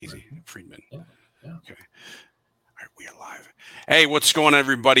Freedman. Yeah. Okay. All right, we are live. Hey, what's going on,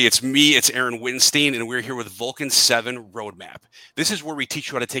 everybody? It's me, it's Aaron Winstein, and we're here with Vulcan7 Roadmap. This is where we teach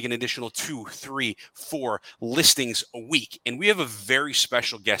you how to take an additional 2, 3, 4 listings a week. And we have a very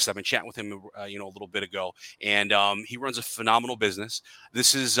special guest. I've been chatting with him, a little bit ago, and he runs a phenomenal business.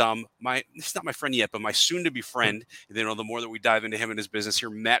 This is this is not my friend yet, but my soon-to-be friend. The more that we dive into him and his business here,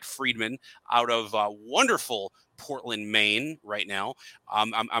 Matt Freedman, out of wonderful Portland, Maine, right now.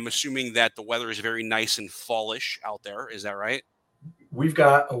 I'm assuming that the weather is very nice and fallish out there. Is that right? We've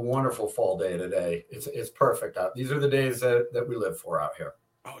got a wonderful fall day today. It's perfect out. These are the days that we live for out here.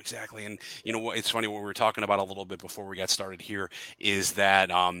 Oh, exactly. And you know what? It's funny, what we were talking about a little bit before we got started here is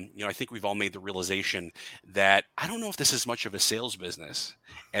that, I think we've all made the realization that I don't know if this is much of a sales business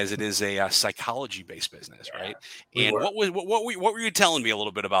as it is a psychology-based business, right? And what were you telling me a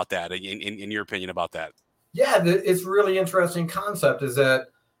little bit about that, in your opinion about that? Yeah, it's really interesting concept is that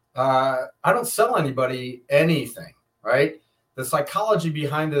I don't sell anybody anything, right? The psychology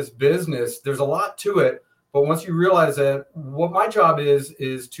behind this business, there's a lot to it. But once you realize that what my job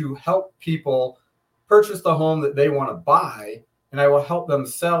is to help people purchase the home that they want to buy, and I will help them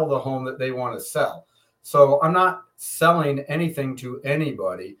sell the home that they want to sell. So I'm not selling anything to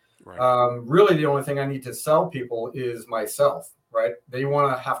anybody. Right. Really, the only thing I need to sell people is myself, right? They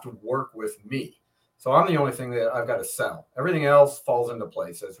want to have to work with me. So I'm the only thing that I've got to sell. Everything else falls into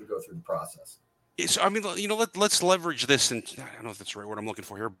place as we go through the process. So, I mean, let's leverage this. And I don't know if that's the right word I'm looking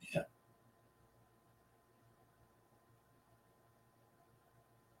for here. Yeah.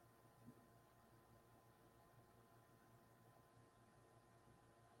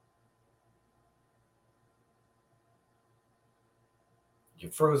 You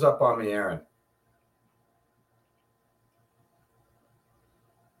froze up on me, Aaron.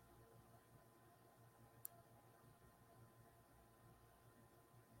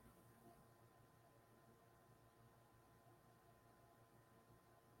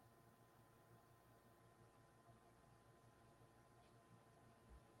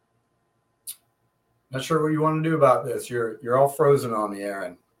 Not sure what you want to do about this. You're all frozen on me,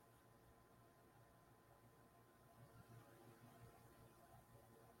 Aaron.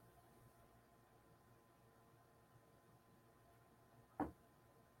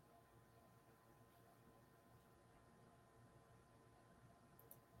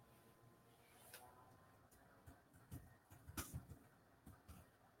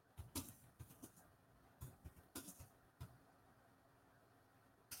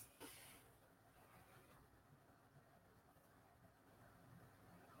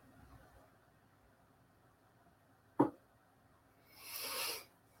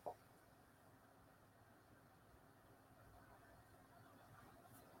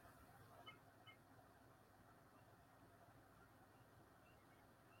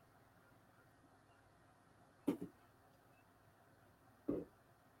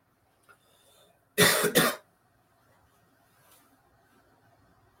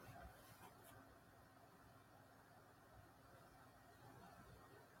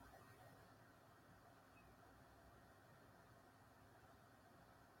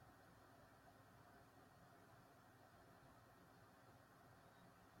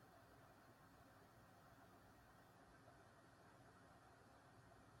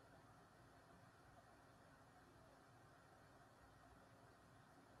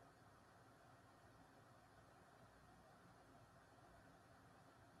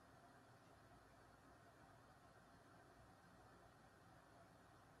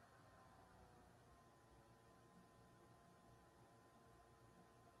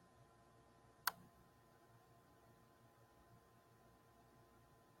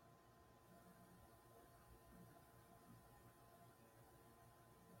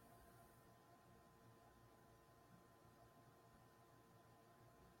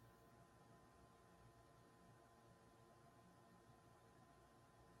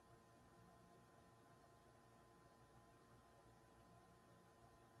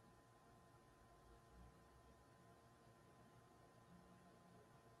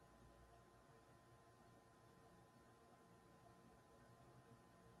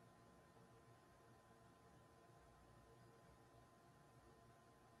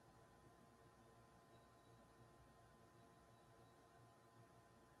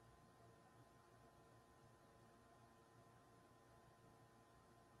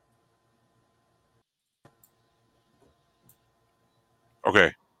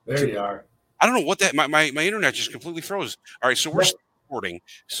 Okay. There you are. I don't know what that, my internet just completely froze. All right. So we're recording.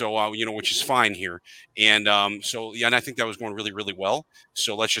 So, which is fine here. And and I think that was going really, really well.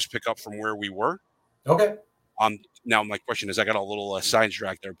 So let's just pick up from where we were. Okay. Now, my question is, I got a little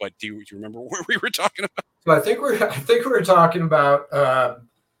sidetracked there, but do you remember where we were talking about? So I think we're talking about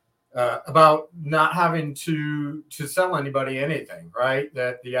not having to sell anybody anything, right?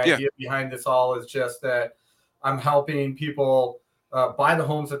 That the idea behind this all is just that I'm helping people buy the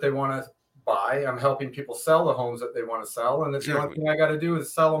homes that they want to buy. I'm helping people sell the homes that they want to sell, and the only thing I got to do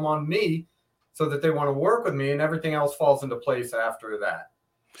is sell them on me, so that they want to work with me, and everything else falls into place after that.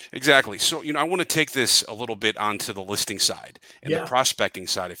 Exactly. So, I want to take this a little bit onto the listing side and the prospecting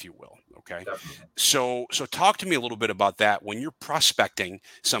side, if you will. Okay. Definitely. So talk to me a little bit about that when you're prospecting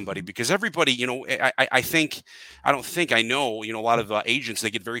somebody, because everybody, I don't think I know, a lot of agents,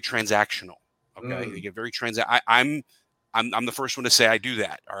 they get very transactional. Okay. They get very I'm the first one to say I do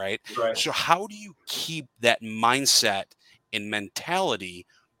that. All right. Right. So how do you keep that mindset and mentality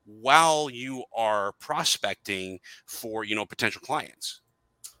while you are prospecting for, potential clients?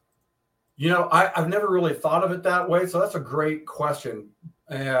 I've never really thought of it that way. So that's a great question.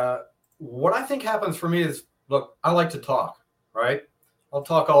 What I think happens for me is, look, I like to talk, right? I'll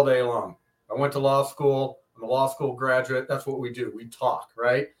talk all day long. I went to law school. I'm a law school graduate. That's what we do. We talk,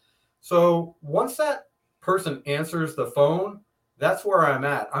 right? So once that person answers the phone, that's where I'm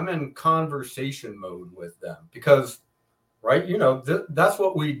at. I'm in conversation mode with them because, right, that's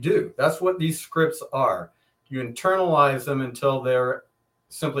what we do. That's what these scripts are. You internalize them until they're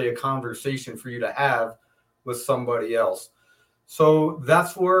simply a conversation for you to have with somebody else. So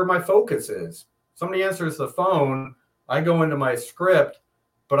that's where my focus is. Somebody answers the phone, I go into my script,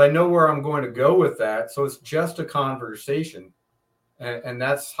 but I know where I'm going to go with that. So it's just a conversation. And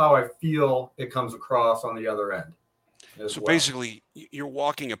that's how I feel it comes across on the other end. So basically, you're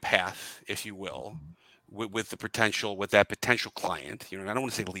walking a path, if you will, with that potential client. I don't want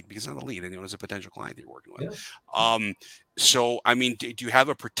to say lead because it's not a lead, it's a potential client that you're working with. Yeah. So, do you have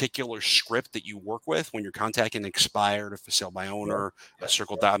a particular script that you work with when you're contacting an expired, or for sale by owner, a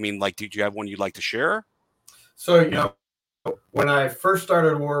circle down? Do you have one you'd like to share? So, when I first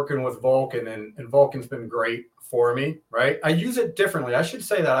started working with Vulcan, and Vulcan's been great for me, right? I use it differently. I should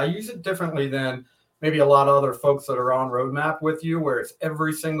say that I use it differently than maybe a lot of other folks that are on Roadmap with you, where it's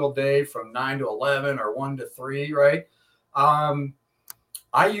every single day from 9 to 11 or 1 to 3, right?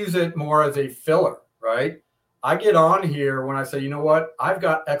 I use it more as a filler, right? I get on here when I say, you know what, I've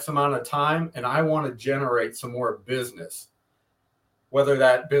got X amount of time and I want to generate some more business. Whether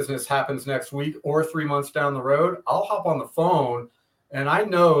that business happens next week or 3 months down the road, I'll hop on the phone and I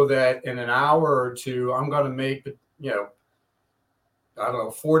know that in an hour or two, I'm going to make, I don't know,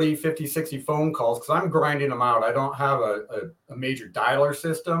 40, 50, 60 phone calls because I'm grinding them out. I don't have a major dialer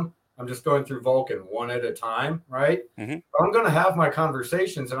system. I'm just going through Vulcan one at a time, right? Mm-hmm. I'm going to have my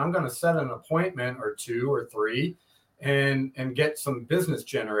conversations and I'm going to set an appointment or 2 or 3 and get some business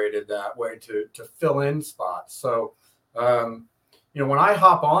generated that way to fill in spots. So, when I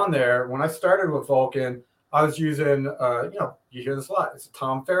hop on there, when I started with Vulcan, I was using, you hear this a lot. It's a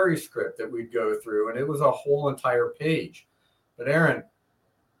Tom Ferry script that we'd go through, and it was a whole entire page. But Aaron,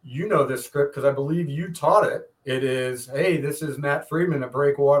 you know this script because I believe you taught it. It is, hey, this is Matt Freedman at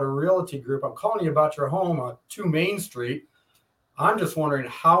Breakwater Realty Group. I'm calling you about your home on 2 Main Street. I'm just wondering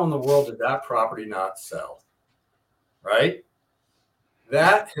how in the world did that property not sell? Right?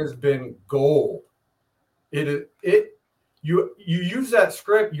 That has been gold. You use that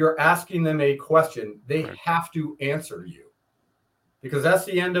script, you're asking them a question. They have to answer you because that's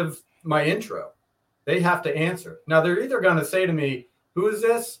the end of my intro. They have to answer. Now, they're either going to say to me, who is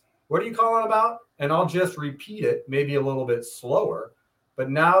this? What are you calling about? And I'll just repeat it, maybe a little bit slower. But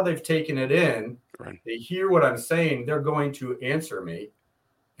now they've taken it in. Right. They hear what I'm saying. They're going to answer me.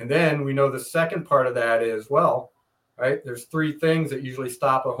 And then we know the second part of that is, well, right, there's 3 things that usually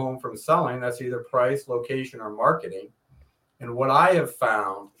stop a home from selling. That's either price, location, or marketing. And what I have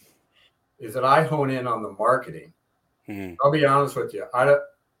found is that I hone in on the marketing. Mm-hmm. I'll be honest with you.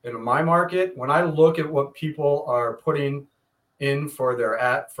 In my market, when I look at what people are putting in for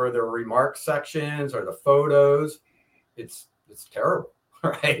their remark sections or the photos, it's terrible,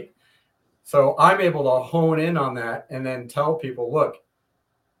 right? So I'm able to hone in on that and then tell people, look,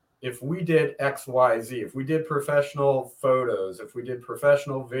 if we did X, Y, Z, if we did professional photos, if we did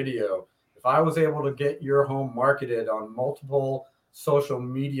professional video, if I was able to get your home marketed on multiple social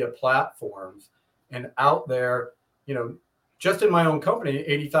media platforms and out there, just in my own company,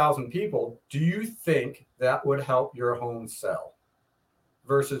 80,000 people, do you think that would help your home sell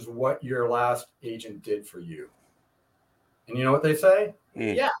versus what your last agent did for you? And you know what they say?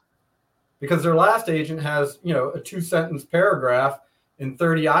 Yeah. Because their last agent has, a 2-sentence paragraph and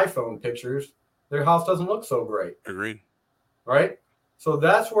 30 iPhone pictures. Their house doesn't look so great. Agreed. Right? So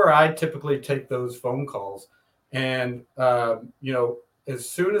that's where I typically take those phone calls. And, as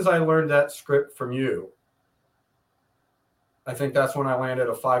soon as I learned that script from you, I think that's when I landed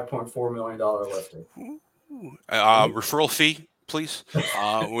a $5.4 million listing. Referral fee, please.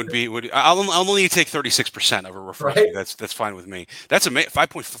 I'll only take 36% of a referral fee. That's fine with me. That's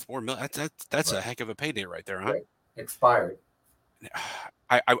 5.4 million. That's a heck of a payday right there, huh? Right. Expired.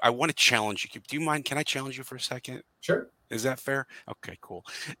 I want to challenge you. Do you mind? Can I challenge you for a second? Sure. Is that fair? Okay, cool.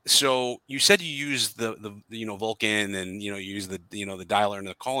 So you said you use the Vulcan, and you use the the dialer, and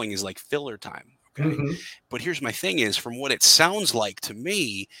the calling is like filler time. Okay. Mm-hmm. But here's my thing is, from what it sounds like to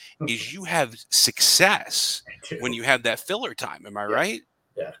me, is you have success when you have that filler time. Am I right?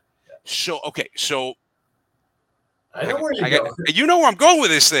 Yeah. So, okay. So I know where you're going. You know where I'm going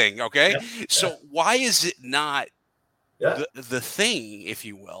with this thing. Okay. Yeah. So why is it not the thing, if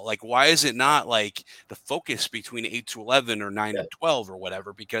you will? Like, why is it not like the focus between 8 to 11 or 9 to 12 or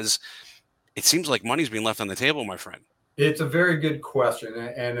whatever? Because it seems like money's being left on the table, my friend. It's a very good question,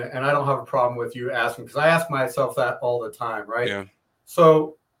 and I don't have a problem with you asking, because I ask myself that all the time, right? Yeah.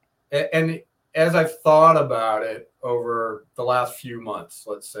 So, and as I've thought about it over the last few months,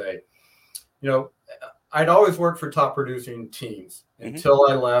 let's say, I'd always worked for top producing teams until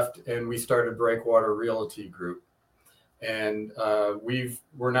I left and we started Breakwater Realty Group. And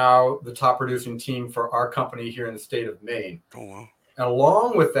we're now the top producing team for our company here in the state of Maine. Oh, wow. And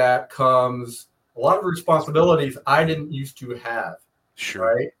along with that comes a lot of responsibilities I didn't used to have.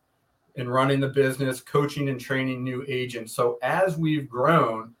 Sure. Right? In running the business, coaching and training new agents. So as we've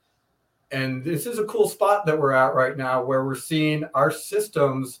grown, and this is a cool spot that we're at right now, where we're seeing our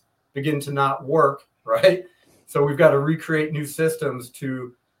systems begin to not work, right? So we've got to recreate new systems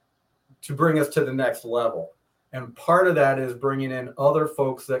to bring us to the next level. And part of that is bringing in other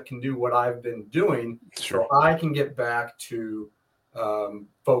folks that can do what I've been doing, so I can get back to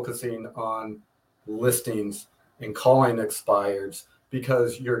focusing on listings and calling expireds,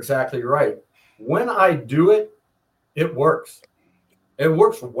 because you're exactly right. When I do it, it works. It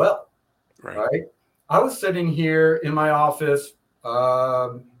works well, right? I was sitting here in my office,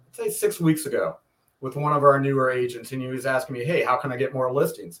 say 6 weeks ago, with one of our newer agents, and he was asking me, hey, how can I get more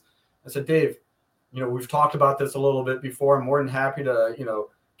listings? I said, Dave, we've talked about this a little bit before. I'm more than happy to,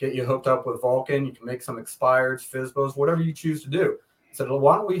 get you hooked up with Vulcan. You can make some expireds, FSBOs, whatever you choose to do. I said, well,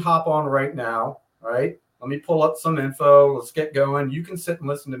 why don't we hop on right now, right? Let me pull up some info. Let's get going. You can sit and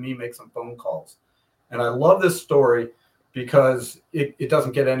listen to me make some phone calls. And I love this story because it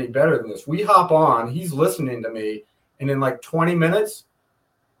doesn't get any better than this. We hop on, he's listening to me, and in like 20 minutes,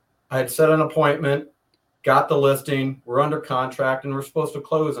 I had set an appointment, got the listing, we're under contract, and we're supposed to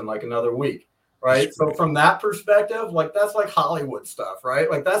close in like another week. Right. So from that perspective, like that's like Hollywood stuff, right?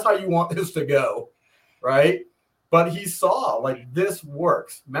 Like that's how you want this to go. Right. But he saw like this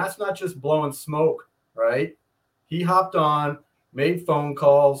works. Matt's not just blowing smoke. Right. He hopped on, made phone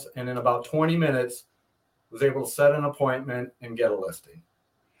calls, and in about 20 minutes was able to set an appointment and get a listing.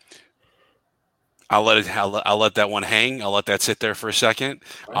 I'll let that one hang. I'll let that sit there for a second.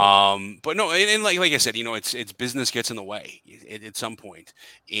 Right. But no, and like I said, it's business gets in the way at some point,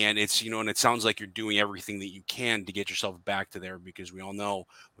 and it's and it sounds like you're doing everything that you can to get yourself back to there, because we all know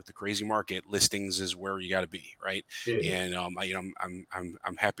with the crazy market, listings is where you got to be, right? Yeah. And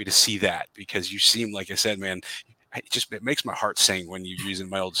I'm happy to see that, because you seem, like I said, man. It makes my heart sing when you're using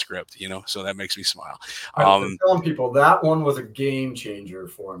my old script, so that makes me smile. I'm telling people that one was a game changer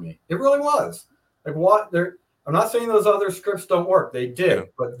for me. It really was. Like I'm not saying those other scripts don't work. They did,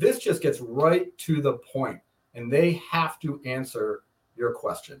 but this just gets right to the point, and they have to answer your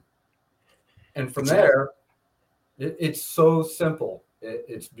question. And from there, it's so simple.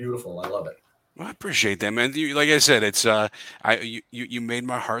 It's beautiful. I love it. Well, I appreciate that, man. Like I said, it's you made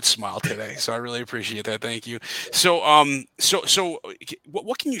my heart smile today, so I really appreciate that. Thank you. So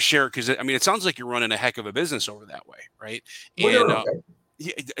what can you share? Because it sounds like you're running a heck of a business over that way, right? And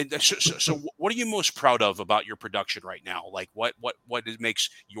yeah. So what are you most proud of about your production right now? Like what makes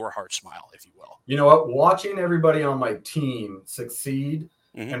your heart smile, if you will? You know what? Watching everybody on my team succeed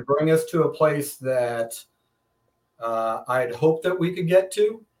and bring us to a place that I'd hoped that we could get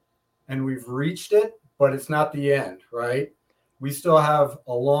to, and we've reached it, but it's not the end, right? We still have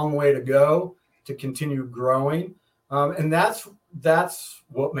a long way to go to continue growing. And that's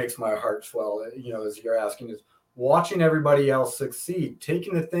what makes my heart swell, as you're asking, is watching everybody else succeed,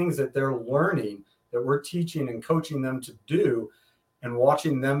 taking the things that they're learning, that we're teaching and coaching them to do, and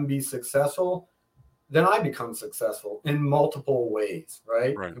watching them be successful. Then I become successful in multiple ways,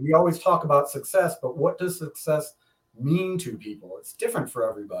 right? And we always talk about success, but what does success mean to people? It's different for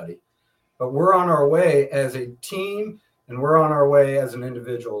everybody. But we're on our way as a team, and we're on our way as an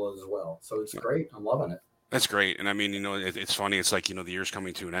individual as well. So it's great. I'm loving it. That's great. And I mean, it's funny. It's like, the year's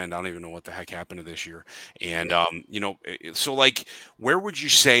coming to an end. I don't even know what the heck happened to this year. And, so like, where would you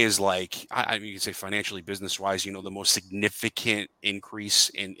say is like, I mean, you could say financially, business wise, the most significant increase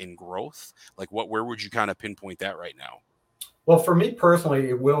in growth? Like where would you kind of pinpoint that right now? Well, for me personally,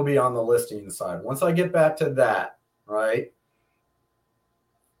 it will be on the listing side. Once I get back to that, right?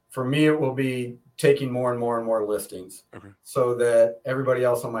 For me, it will be taking more and more and more listings Okay. so that everybody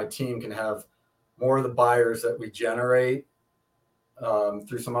else on my team can have more of the buyers that we generate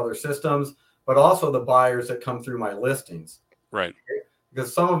through some other systems, but also the buyers that come through my listings. Right.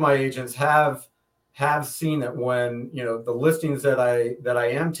 Because some of my agents have seen that when the listings that I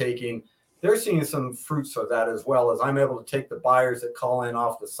am taking, they're seeing some fruits of that, as well as I'm able to take the buyers that call in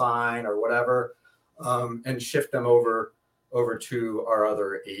off the sign or whatever, and shift them over to our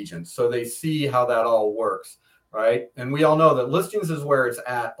other agents, so they see how that all works, right? And we all know that listings is where it's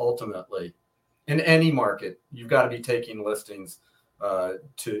at ultimately. In any market, you've got to be taking listings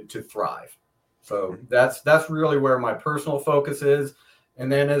to thrive. So that's really where my personal focus is.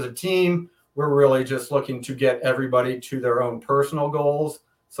 And then as a team, we're really just looking to get everybody to their own personal goals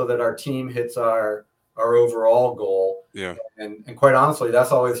so that our team hits our overall goal. Yeah. And quite honestly,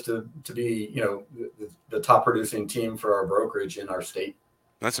 that's always to be, the top producing team for our brokerage in our state.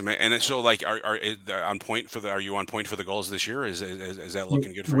 That's amazing. And so like, are on point for are you on point for the goals this year? Is that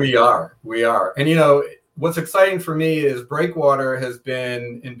looking good for you? We are. And what's exciting for me is Breakwater has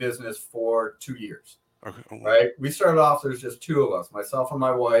been in business for 2 years. Okay. Oh, wow. Right. We started off, there's just two of us, myself and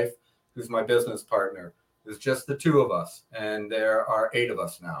my wife, who's my business partner. There's just the two of us, and there are 8 of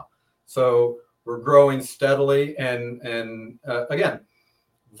us now. So we're growing steadily. And again,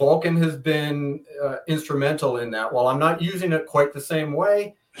 Vulcan has been instrumental in that. While I'm not using it quite the same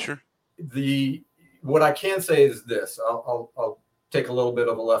way, sure. What I can say is this: I'll take a little bit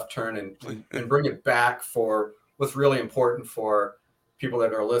of a left turn and bring it back for what's really important for people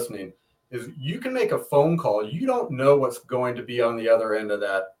that are listening. Is you can make a phone call. You don't know what's going to be on the other end of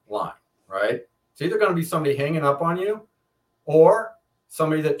that line, right? It's either going to be somebody hanging up on you or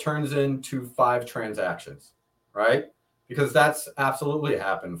somebody that turns into 5 transactions, right? Because that's absolutely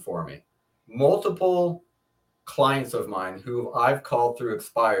happened for me. Multiple clients of mine who I've called through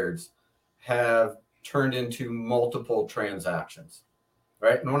expireds have turned into multiple transactions,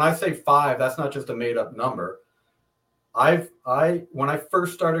 right? And when I say 5, that's not just a made up number. When I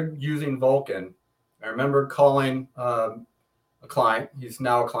first started using Vulcan, I remember calling a client. He's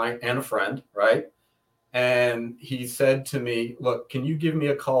now a client and a friend, right? And he said to me, "Look, can you give me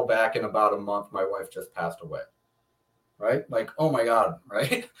a call back in about a month? My wife just passed away." Right? Like, oh my God,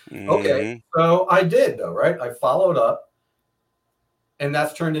 right? Mm-hmm. Okay. So I did, though, right? I followed up, and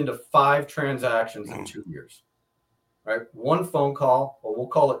that's turned into 5 transactions in 2 years, right? 1 phone call, or we'll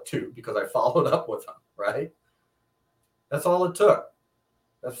call it 2 because I followed up with them, right? That's all it took.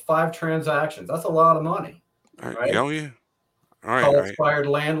 That's 5 transactions. That's a lot of money. Right? Oh, yeah. All right. Call expired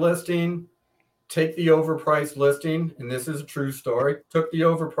land listing, take the overpriced listing. And this is a true story. Took the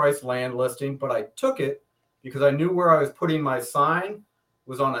overpriced land listing, but I took it because I knew where I was putting my sign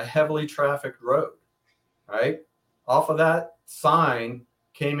was on a heavily trafficked road, right? Off of that sign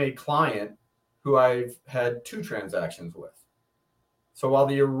came a client who I've had 2 transactions with. So while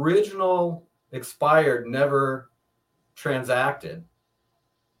the original expired never transacted,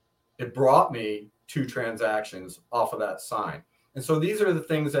 it brought me 2 transactions off of that sign. And so these are the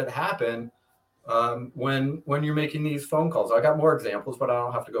things that happen when you're making these phone calls. I got more examples, but I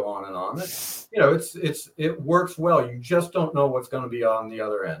don't have to go on and on. It works well. You just don't know what's going to be on the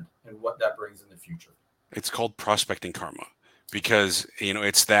other end and what that brings in the future. It's called prospecting karma, because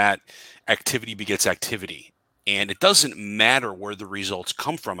it's that activity begets activity, and it doesn't matter where the results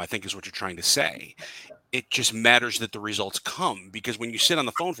come from, I think is what you're trying to say. It just matters that the results come, because when you sit on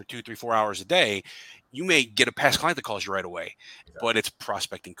the phone for 2, 3, 4 hours a day, you may get a past client that calls you right away, but it's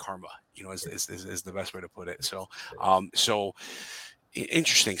prospecting karma, is the best way to put it. So,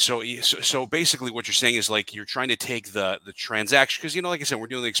 interesting. So basically what you're saying is like, you're trying to take the transaction, because, like I said, we're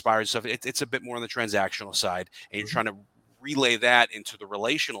doing the expired stuff. It's a bit more on the transactional side, and you're trying to relay that into the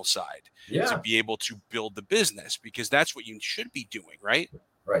relational side to be able to build the business, because that's what you should be doing, right?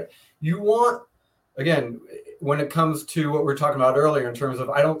 Right. You want, again, when it comes to what we were talking about earlier in terms of,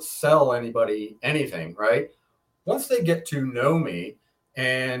 I don't sell anybody anything, right? Once they get to know me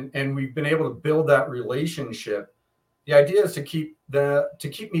and we've been able to build that relationship, the idea is to keep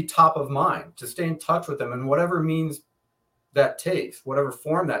me top of mind, to stay in touch with them in whatever means that takes, whatever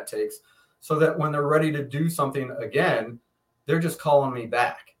form that takes, so that when they're ready to do something again, they're just calling me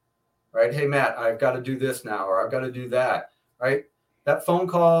back, right? Hey, Matt, I've got to do this now, or I've got to do that, right? That phone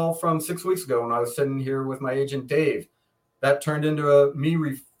call from 6 weeks ago when I was sitting here with my agent, Dave, that turned into me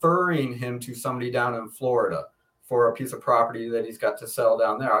referring him to somebody down in Florida for a piece of property that he's got to sell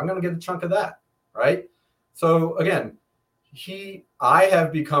down there. I'm going to get a chunk of that, right? So again, I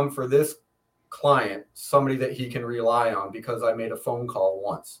have become for this client somebody that he can rely on because I made a phone call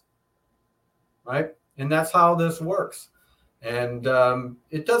once, right? And that's how this works. And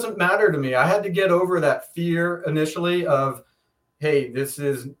it doesn't matter to me. I had to get over that fear initially of, hey, this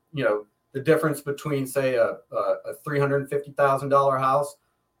is, the difference between, say, a $350,000 house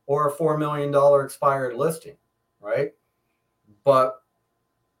or a $4 million expired listing, right? But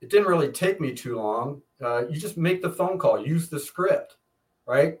it didn't really take me too long. You just make the phone call, use the script,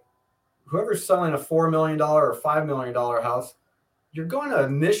 right? Whoever's selling a $4 million or $5 million house, you're going to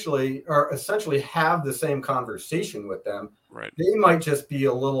initially or essentially have the same conversation with them. Right. They might just be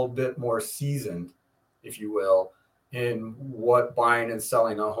a little bit more seasoned, if you will, in what buying and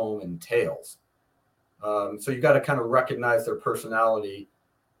selling a home entails. So you got to kind of recognize their personality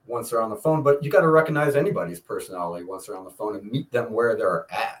once they're on the phone, but you got to recognize anybody's personality once they're on the phone and meet them where they're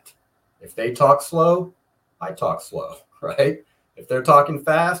at. If they talk slow, I talk slow, right? If they're talking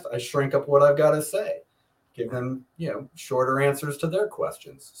fast, I shrink up what I've got to say, give them, shorter answers to their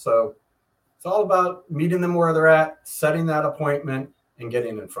questions. So it's all about meeting them where they're at, setting that appointment, and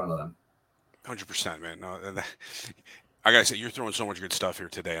getting in front of them. 100%, man. No, I gotta say, you're throwing so much good stuff here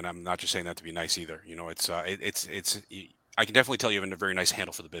today, and I'm not just saying that to be nice either. It's I can definitely tell you have a very nice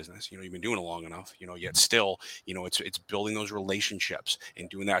handle for the business. You've been doing it long enough. Yet still, it's building those relationships and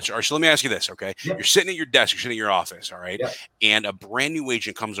doing that. So let me ask you this, okay? Yeah. You're sitting at your desk, you're sitting at your office, all right? Yeah. And a brand new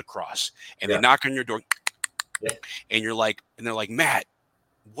agent comes across, and Yeah. they knock on your door, Yeah. and they're like, Matt,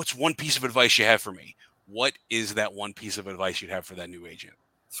 what's one piece of advice you have for me? What is that one piece of advice you'd have for that new agent?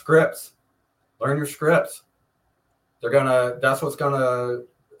 Scripts. Learn your scripts. That's what's gonna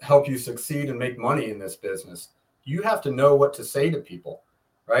help you succeed and make money in this business. You have to know what to say to people,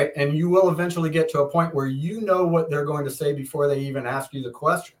 right? And you will eventually get to a point where you know what they're going to say before they even ask you the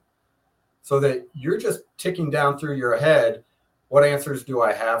question. So that you're just ticking down through your head, what answers do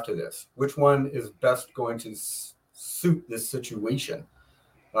I have to this? Which one is best going to suit this situation?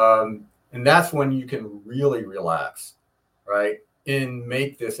 And that's when you can really relax, right? And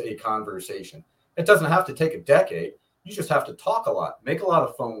make this a conversation. It doesn't have to take a decade. You just have to talk a lot, make a lot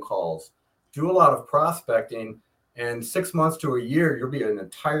of phone calls, do a lot of prospecting, and 6 months to a year, you'll be an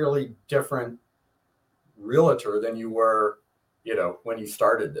entirely different realtor than you were, when you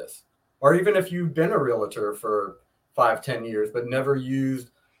started this. Or even if you've been a realtor for 5-10 years, but never used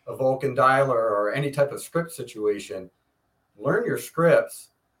a Vulcan dialer or any type of script situation, learn your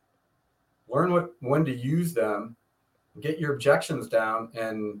scripts, learn when to use them, get your objections down,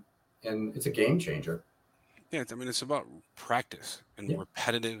 and it's a game changer. Yeah, it's about practice and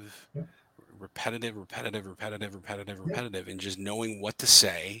repetitive, and just knowing what to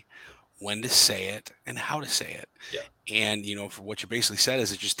say, when to say it, and how to say it. Yeah. And for what you basically said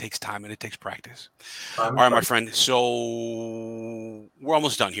is it just takes time and it takes practice. All right, my friend. So we're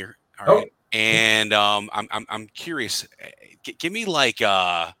almost done here. All right. And I'm curious. Give me like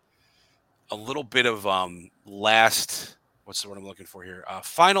a little bit of last. What's the word I'm looking for here?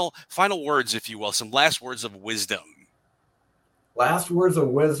 Final words, if you will. Some last words of wisdom. Last words of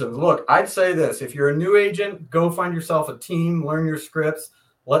wisdom. Look, I'd say this. If you're a new agent, go find yourself a team, learn your scripts,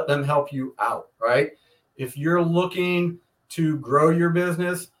 let them help you out, right? If you're looking to grow your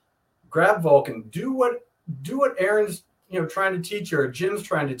business, grab Vulcan. Do what Aaron's trying to teach you or Jim's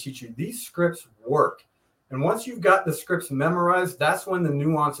trying to teach you. These scripts work. And once you've got the scripts memorized, that's when the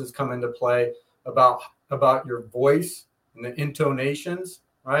nuances come into play about your voice and the intonations,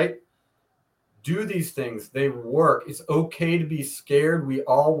 right? Do these things. They work. It's okay to be scared. We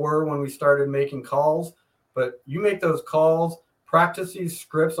all were when we started making calls, but you make those calls, practice these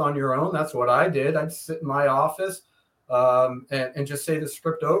scripts on your own. That's what I did. I'd sit in my office and just say the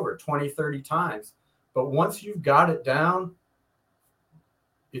script over 20, 30 times. But once you've got it down,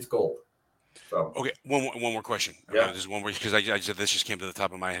 it's gold. So okay, one more question. Yeah. Just one more, because I just this just came to the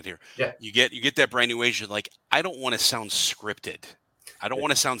top of my head here. Yeah. You get that brand new agent, like, I don't want to sound scripted. I don't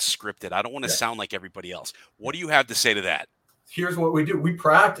want to sound scripted. I don't want to sound like everybody else. What do you have to say to that? Here's what we do. We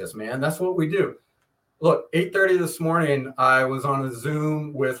practice, man. That's what we do. Look, 8:30 this morning, I was on a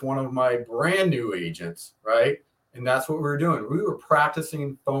Zoom with one of my brand new agents, right? And that's what we were doing. We were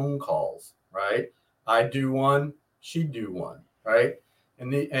practicing phone calls, right? I'd do one, she'd do one, right?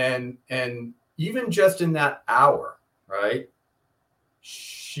 And even just in that hour, right,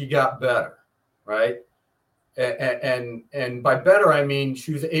 she got better, right? And by better, I mean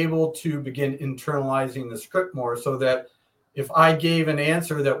she was able to begin internalizing the script more, so that if I gave an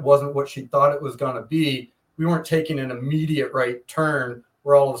answer that wasn't what she thought it was going to be, we weren't taking an immediate right turn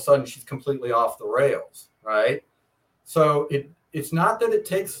where all of a sudden she's completely off the rails, right? So it's not that it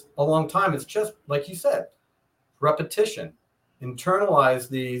takes a long time. It's just, like you said, repetition. Internalize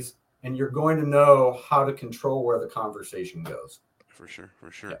these, and you're going to know how to control where the conversation goes. For sure,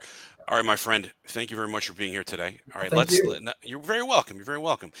 for sure. Yeah. All right, my friend. Thank you very much for being here today. All right, Thank you. You're very welcome. You're very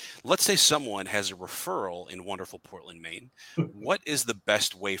welcome. Let's say someone has a referral in wonderful Portland, Maine. What is the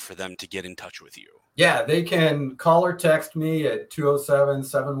best way for them to get in touch with you? Yeah, they can call or text me at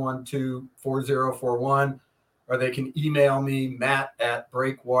 207-712-4041, or they can email me,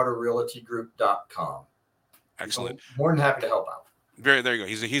 matt@breakwaterrealtygroup.com. Excellent. So more than happy to help out. There you go.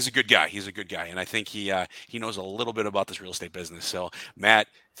 He's a good guy. He's a good guy, and I think he knows a little bit about this real estate business. So, Matt,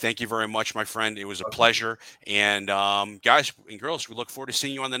 thank you very much, my friend. It was a pleasure. And guys and girls, we look forward to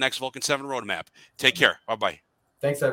seeing you on the next Vulcan 7 Roadmap. Take care. Bye bye. Thanks,